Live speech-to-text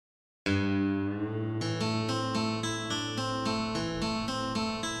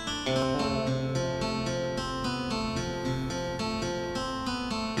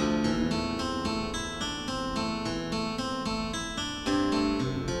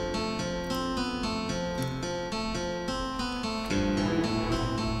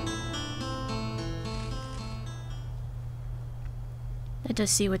Let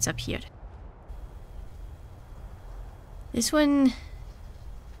us see what's up here. This one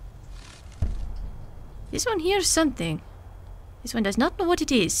hears something. This one does not know what it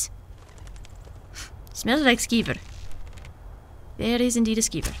is. Smells like skeever. There is indeed a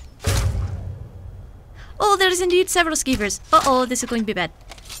skeever. Oh, there is indeed several skeevers. Uh-oh, this is going to be bad.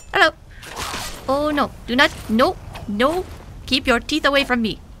 Hello. Oh, no. Do not. No. No. Keep your teeth away from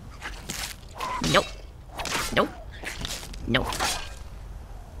me. No. No. No.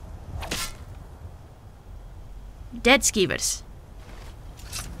 Dead skeevers.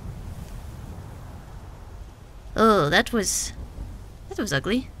 Oh, that was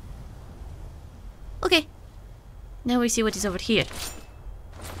ugly. Okay. Now we see what is over here.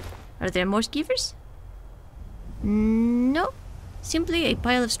 Are there more skeevers? No. Simply a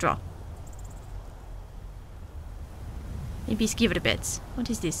pile of straw. Maybe skeever beds.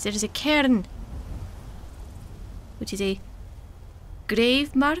 What is this? There is a cairn. Which is a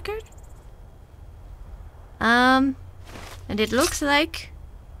grave marker? And it looks like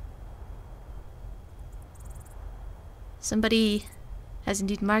somebody has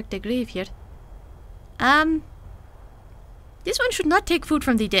indeed marked a grave here. This one should not take food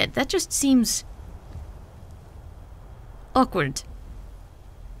from the dead. That just seems awkward.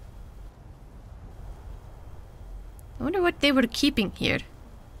 I wonder what they were keeping here.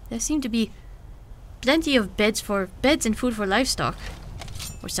 There seem to be plenty of beds and food for livestock.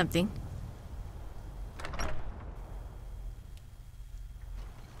 Or something.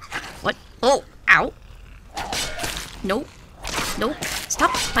 What? Oh! Ow! No. No.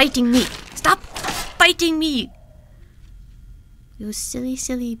 Stop biting me! Stop biting me! You silly,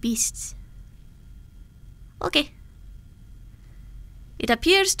 silly beasts. Okay. It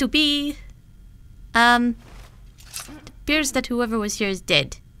appears to be... It appears that whoever was here is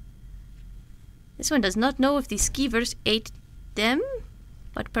dead. This one does not know if the skeevers ate them,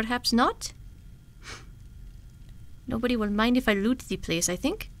 but perhaps not. Nobody will mind if I loot the place, I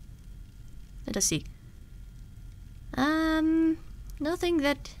think. Let us see. Nothing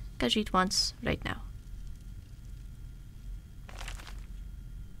that Khajiit wants right now.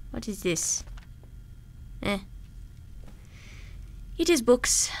 What is this? It is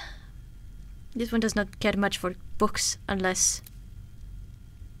books. This one does not care much for books unless...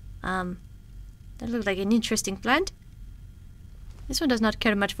 that looks like an interesting plant. This one does not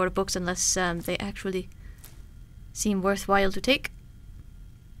care much for books unless they actually seem worthwhile to take.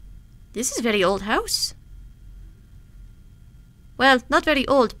 This is a very old house. Well, not very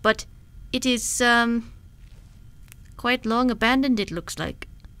old, but it is quite long abandoned, it looks like.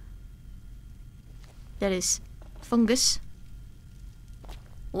 There is fungus.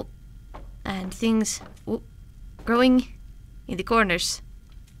 Oh, and things growing in the corners.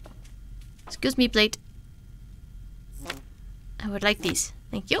 Excuse me, plate. I would like these.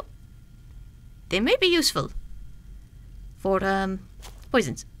 Thank you. They may be useful for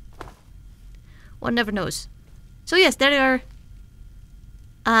poisons. One never knows. So yes, there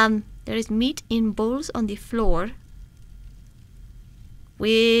is meat in bowls on the floor,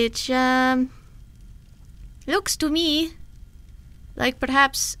 which looks to me like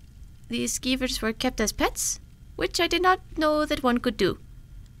perhaps these skeevers were kept as pets, which I did not know that one could do.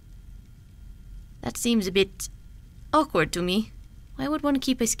 That seems a bit awkward to me. Why would one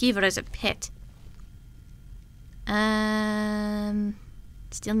keep a skeever as a pet?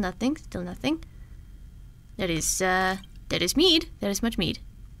 Still nothing, still nothing. There is mead. There is much mead.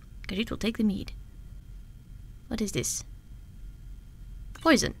 Khajiit will take the mead. What is this?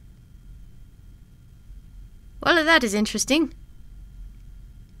 Poison. Well, that is interesting.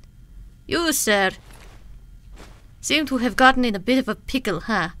 You, sir, seem to have gotten in a bit of a pickle,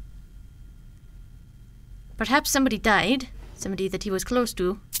 huh? Perhaps somebody died. Somebody that he was close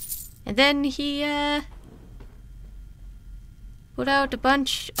to. And then he, put out a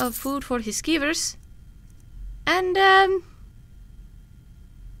bunch of food for his skeevers. And,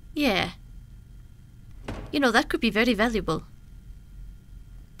 yeah. You know, that could be very valuable.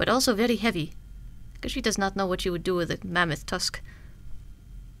 But also very heavy. Because she does not know what she would do with a mammoth tusk.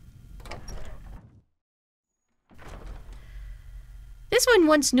 This one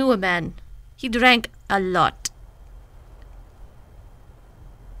once knew a man. He drank a lot.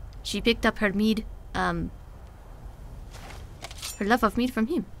 She picked up her mead, her love of mead from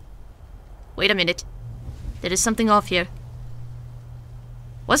him. Wait a minute. There is something off here.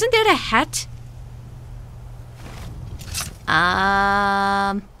 Wasn't there a hat?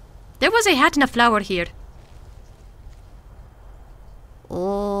 There was a hat and a flower here.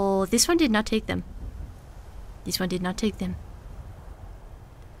 Oh, this one did not take them. This one did not take them.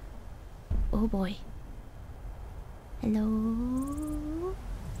 Oh boy. Hello?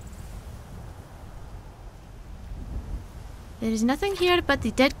 There is nothing here but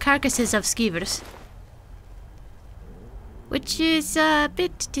the dead carcasses of skeevers. Which is a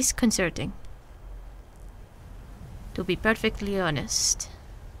bit disconcerting, to be perfectly honest.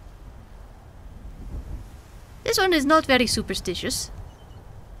 This one is not very superstitious.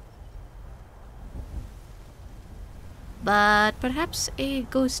 But perhaps a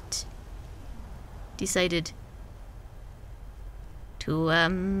ghost decided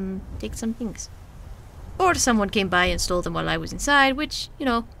to take some things. Or someone came by and stole them while I was inside, which, you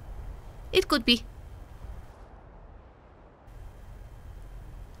know, it could be.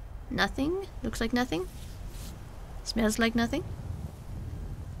 Nothing. Looks like nothing. Smells like nothing.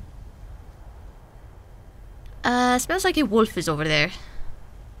 Smells like a wolf is over there.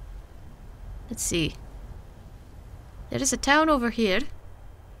 Let's see. There is a town over here.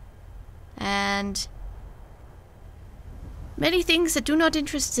 And many things that do not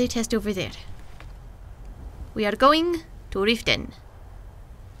interest Zaytest over there. We are going to Riften.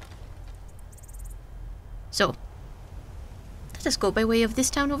 So, let us go by way of this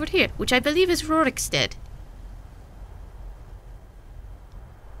town over here, which I believe is Rorikstead.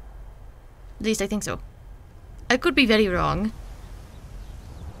 At least I think so. I could be very wrong.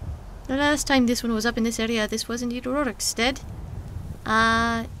 The last time this one was up in this area, this was indeed Rorikstead.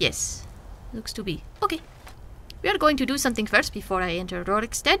 Yes. Looks to be. Okay. We are going to do something first before I enter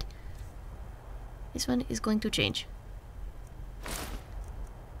Rorikstead. This one is going to change.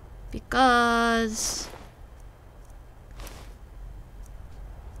 Because...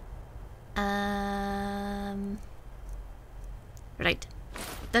 Right.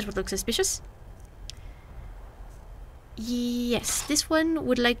 That would look suspicious. Yes, this one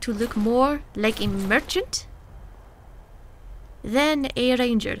would like to look more like a merchant than a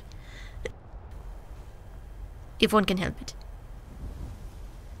ranger. If one can help it.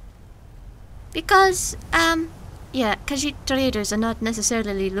 Because, yeah, Khajiit traders are not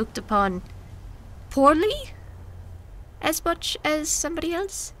necessarily looked upon poorly as much as somebody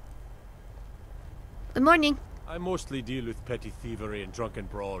else. Good morning. I mostly deal with petty thievery and drunken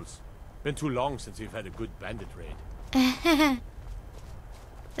brawls. Been too long since we've had a good bandit raid.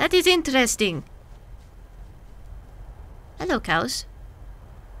 That is interesting. Hello, cows.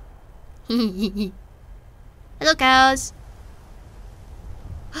 Hello, cows.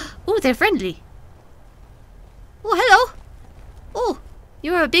 Oh, they're friendly. Oh, hello. Oh,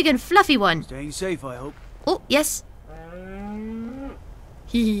 you're a big and fluffy one. Staying safe, I hope. Oh, yes.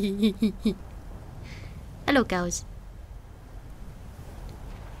 Hello, cows.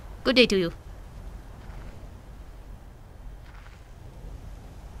 Good day to you.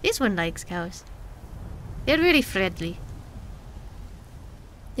 This one likes cows. They're very friendly.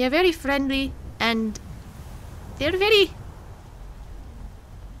 They're very friendly and they're very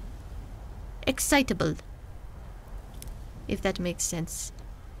excitable. If that makes sense.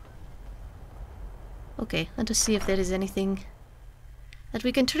 Okay, let us see if there is anything that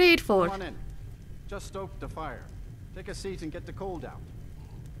we can trade for. Come on in. Just stoke the fire. Take a seat and get the cold out.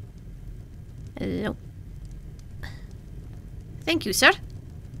 Hello. Thank you, sir.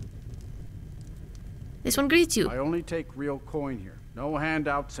 This one greets you. I only take real coin here. No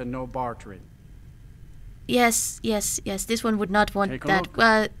handouts and no bartering. Yes, yes, yes. This one would not want Take a that. look.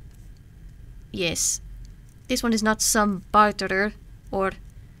 Well, yes. This one is not some barterer, or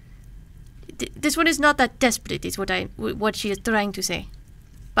this one is not that desperate. Is what she is trying to say.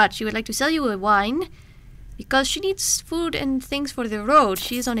 But she would like to sell you a wine because she needs food and things for the road.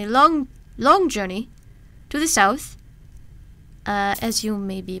 She is on a long, long journey to the south, as you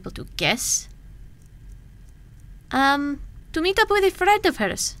may be able to guess. To meet up with a friend of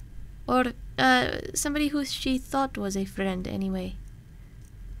hers. Or, somebody who she thought was a friend anyway.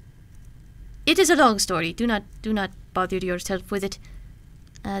 It is a long story. Do not bother yourself with it.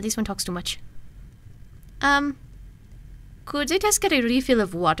 This one talks too much. Could Zaytest get a refill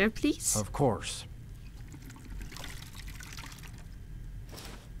of water, please? Of course.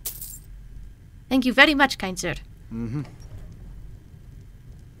 Thank you very much, kind sir. Mm-hmm.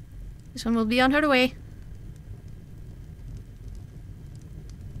 This one will be on her way.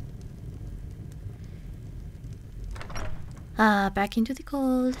 Back into the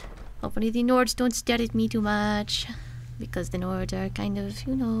cold. Hopefully the Nords don't stare at me too much. Because the Nords are kind of,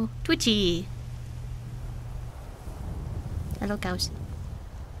 you know, twitchy. Hello, cows.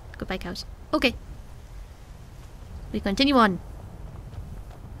 Goodbye, cows. Okay. We continue on.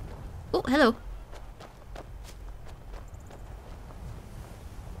 Oh, hello.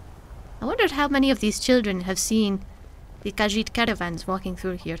 I wondered how many of these children have seen the Khajiit caravans walking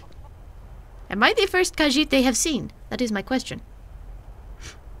through here. Am I the first Khajiit they have seen? That is my question.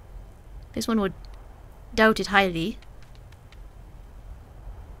 This one would doubt it highly.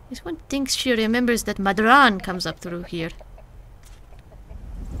 This one thinks she remembers that Madran comes up through here.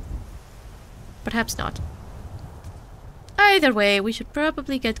 Perhaps not. Either way, we should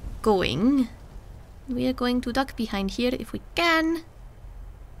probably get going. We are going to duck behind here if we can.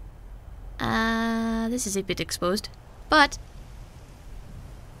 This is a bit exposed, but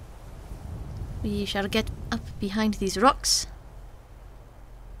we shall get up behind these rocks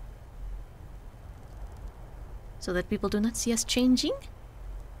so that people do not see us changing.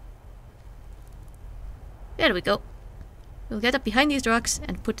 There we go. We'll get up behind these rocks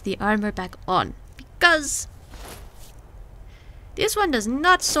and put the armor back on, because this one does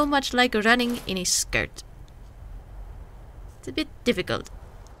not so much like running in a skirt. It's a bit difficult.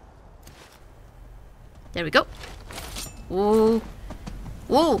 There we go. Whoa.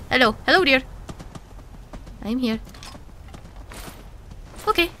 Whoa. Hello. Hello, dear. I'm here.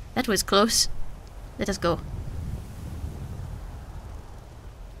 Okay. That was close. Let us go.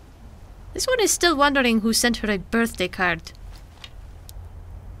 This one is still wondering who sent her a birthday card.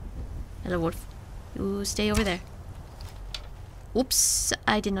 Hello, wolf. You stay over there. Oops.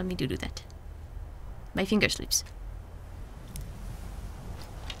 I did not mean to do that. My finger slips.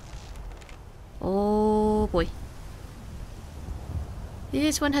 Oh boy.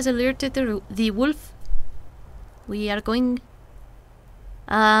 This one has alerted the wolf. We are going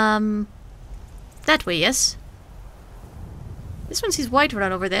that way, yes. This one sees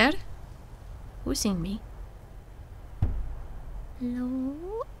Whiterun over there. Who's seeing me?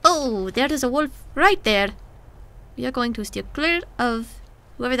 Hello? Oh, there is a wolf right there. We are going to steer clear of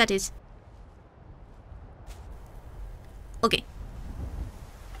whoever that is. Okay.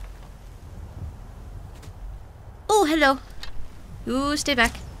 Oh, hello. You stay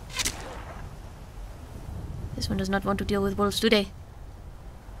back. This one does not want to deal with wolves today.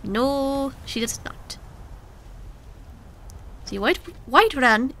 No, she does not. See,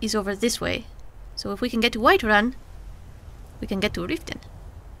 Whiterun is over this way. So if we can get to Whiterun, we can get to Riften.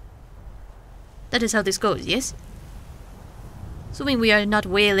 That is how this goes, yes? Assuming we are not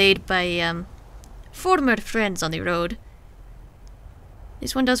waylaid by former friends on the road.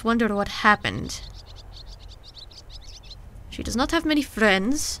 This one does wonder what happened. She does not have many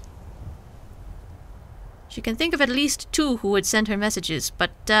friends. She can think of at least 2 who would send her messages,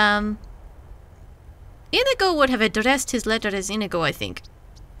 but Inigo would have addressed his letter as Inigo, I think.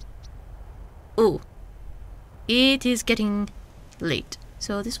 Oh. It is getting late.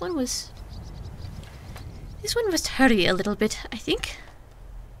 So this one must hurry a little bit, I think.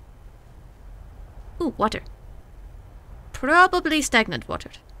 Ooh, water. Probably stagnant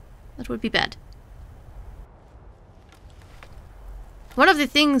water. That would be bad. One of the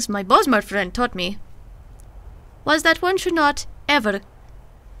things my Bosmer friend taught me was that one should not ever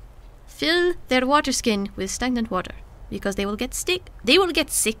fill their water skin with stagnant water, because they will get sick.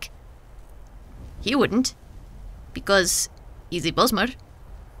 He wouldn't, because he's a Bosmer.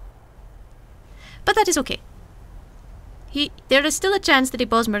 But that is okay. There is still a chance that a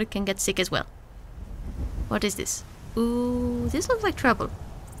Bosmer can get sick as well. What is this? Ooh, this looks like trouble.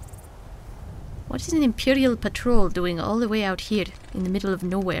 What is an Imperial patrol doing all the way out here in the middle of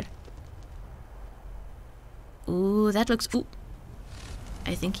nowhere? Ooh, that looks... Ooh.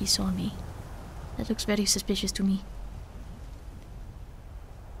 I think he saw me. That looks very suspicious to me.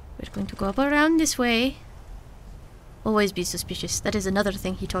 We're going to go up around this way. Always be suspicious. That is another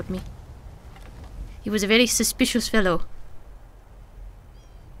thing he taught me. He was a very suspicious fellow.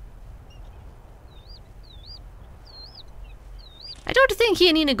 I don't think he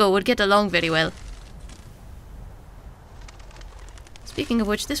and Inigo would get along very well. Speaking of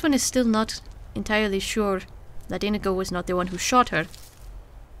which, this one is still not entirely sure that Inigo was not the one who shot her.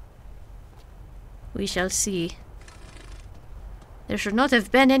 We shall see. There should not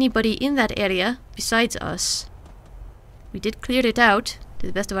have been anybody in that area besides us. We did clear it out to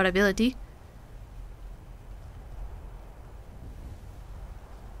the best of our ability.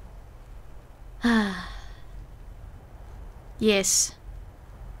 Ah. Yes.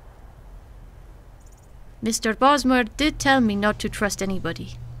 Mr. Bosmer did tell me not to trust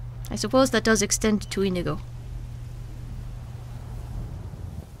anybody. I suppose that does extend to Inigo.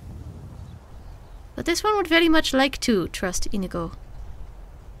 But this one would very much like to trust Inigo.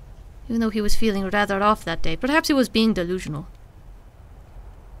 Even though he was feeling rather off that day. Perhaps he was being delusional.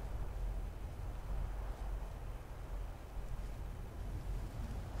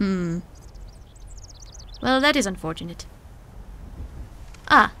 Well, that is unfortunate.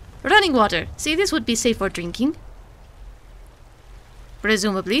 Ah, running water. See, this would be safe for drinking.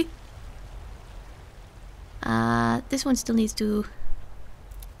 Presumably. This one still needs to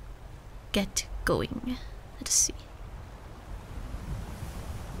get going. Let us see.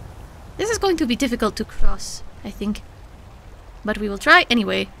 This is going to be difficult to cross, I think. But we will try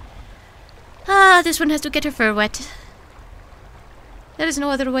anyway. Ah, this one has to get her fur wet. There is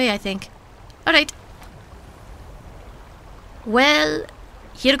no other way, I think. Alright. Well,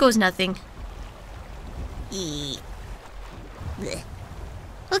 here goes nothing.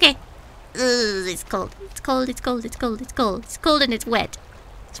 Okay. It's cold. It's cold, it's cold, it's cold, it's cold. It's cold and it's wet.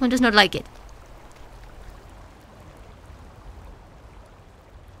 This one does not like it.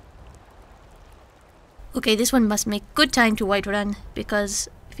 Okay, this one must make good time to Whiterun, because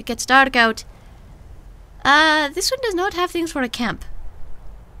if it gets dark out... this one does not have things for a camp.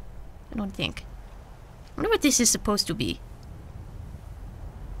 I don't think. I wonder what this is supposed to be.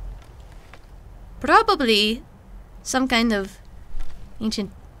 Probably some kind of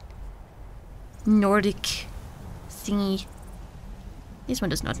ancient Nordic thingy. This one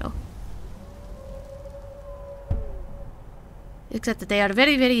does not know. Except that they are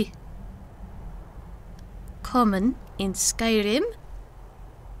very, very common in Skyrim.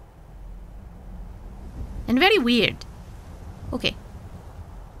 And very weird. Okay.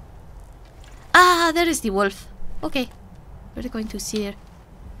 Ah, there is the wolf. Okay. We're going to steer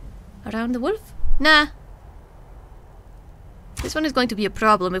around the wolf? Nah. This one is going to be a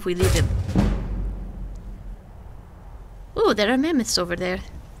problem if we leave him. Oh, there are mammoths over there.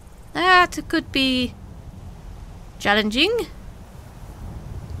 That could be challenging.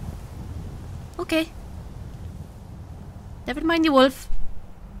 Okay. Never mind the wolf.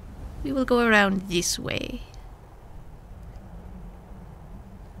 We will go around this way.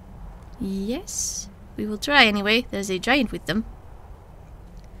 Yes. We will try anyway. There's a giant with them.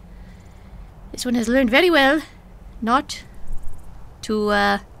 This one has learned very well not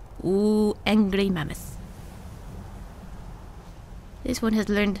to, ooh, angry mammoth. This one has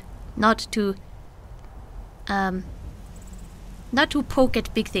learned not to poke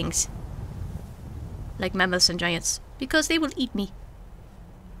at big things. Like mammoths and giants. Because they will eat me.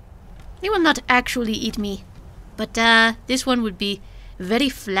 They will not actually eat me. But, this one would be very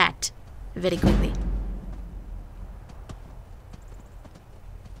flat very quickly.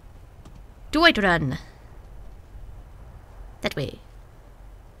 To Whiterun. That way.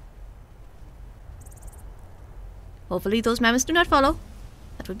 Hopefully those mammoths do not follow.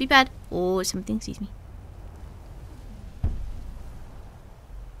 That would be bad. Oh, something sees me.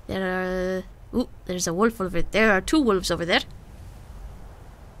 There are... Ooh, there's a wolf over there. There are 2 wolves over there.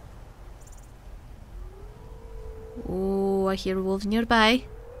 Oh, I hear wolves nearby.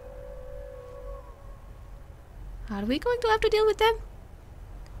 Are we going to have to deal with them?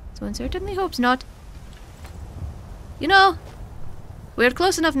 So one certainly hopes not. You know, we're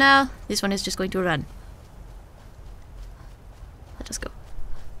close enough now. This one is just going to run. Let us go.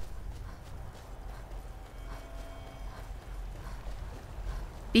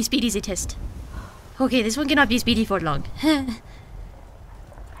 Be speedy, Zaytest. Okay, this one cannot be speedy for long.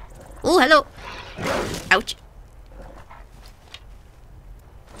 Oh, hello. Ouch.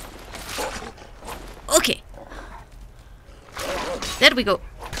 Okay. There we go.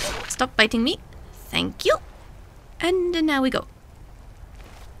 Stop biting me. Thank you. And now we go.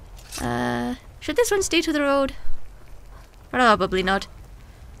 Should this one stay to the road? Probably not.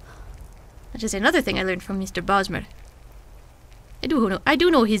 That is another thing I learned from Mr. Bosmer. I do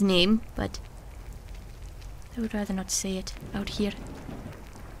know his name, but I would rather not say it out here.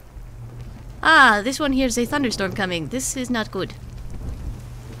 Ah, this one hears a thunderstorm coming. This is not good.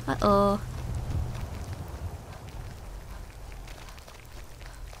 Uh-oh.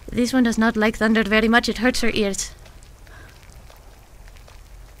 This one does not like thunder very much. It hurts her ears.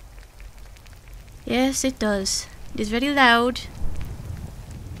 Yes, it does. It is very loud.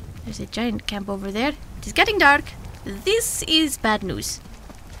 There's a giant camp over there. It is getting dark. This is bad news.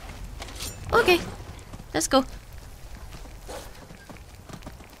 Okay, let's go.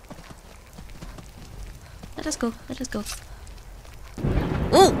 Let us go, let us go.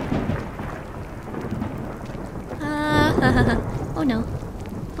 Oh! Oh no.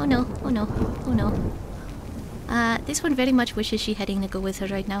 Oh no, oh no, oh no. This one very much wishes she had Inigo with her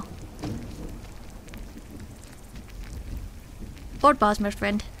right now. Or Bosmer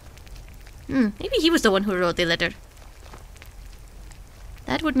friend. Maybe he was the one who wrote the letter.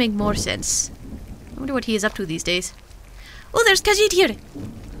 That would make more sense. I wonder what he is up to these days. Oh, there's Khajiit here!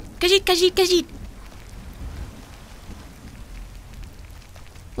 Khajiit, Khajiit, Khajiit!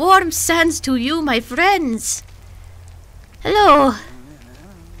 Warm sands to you, my friends! Hello!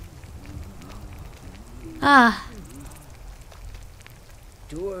 Ah.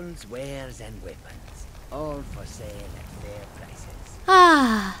 Tools, wares, and weapons, all for sale at fair prices.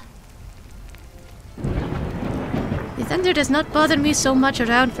 Ah. The thunder does not bother me so much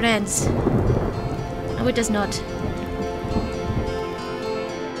around friends. No, it does not.